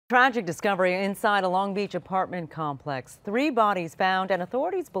Tragic discovery inside a Long Beach apartment complex. 3 bodies found, and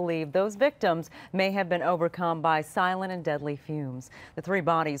authorities believe those victims may have been overcome by silent and deadly fumes. The 3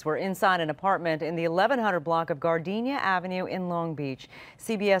 bodies were inside an apartment in the 1100 block of Gardenia Avenue in Long Beach.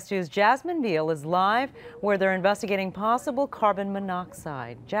 CBS 2's Jasmine Veal is live where they're investigating possible carbon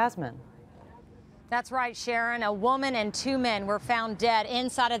monoxide. Jasmine. That's right, Sharon. A woman and 2 men were found dead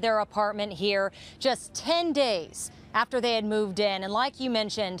inside of their apartment here just 10 days after they had moved in. And like you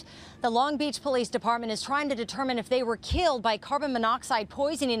mentioned, the Long Beach Police Department is trying to determine if they were killed by carbon monoxide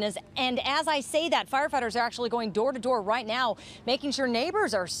poisoning. And as I say that, firefighters are actually going door to door right now, making sure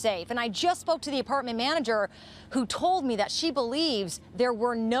neighbors are safe. And I just spoke to the apartment manager who told me that she believes there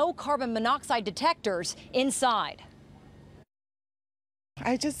were no carbon monoxide detectors inside.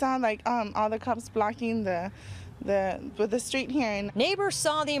 I just saw all the cops blocking the street here. And neighbors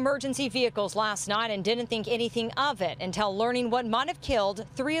saw the emergency vehicles last night and didn't think anything of it until learning what might have killed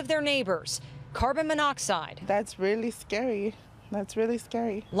 3 of their neighbors. Carbon monoxide. That's really scary. That's really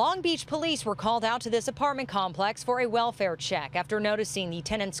scary. Long Beach police were called out to this apartment complex for a welfare check after noticing the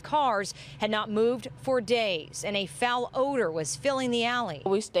tenants' cars had not moved for days and a foul odor was filling the alley.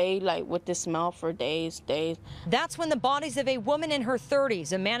 We stayed with the smell for days. That's when the bodies of a woman in her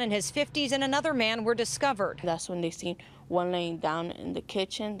 30s, a man in his 50s, and another man were discovered. That's when they seen one laying down in the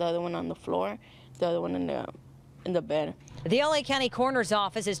kitchen, the other one on the floor, the other one in the bed. The LA County Coroner's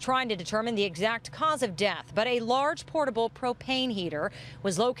Office is trying to determine the exact cause of death, but a large portable propane heater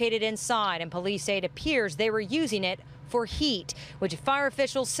was located inside, and police say it appears they were using it for heat, which fire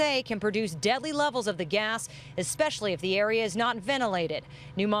officials say can produce deadly levels of the gas, especially if the area is not ventilated.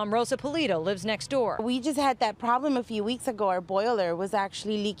 New mom Rosa Polito lives next door. We just had that problem a few weeks ago. Our boiler was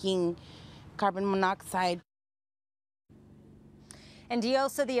actually leaking carbon monoxide. And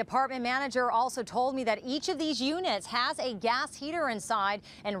Diosa, the apartment manager, also told me that each of these units has a gas heater inside,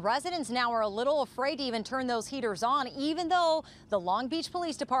 and residents now are a little afraid to even turn those heaters on, even though the Long Beach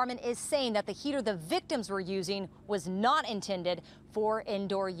Police Department is saying that the heater the victims were using was not intended for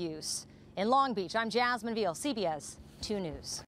indoor use. In Long Beach, I'm Jasmine Veal, CBS 2 News.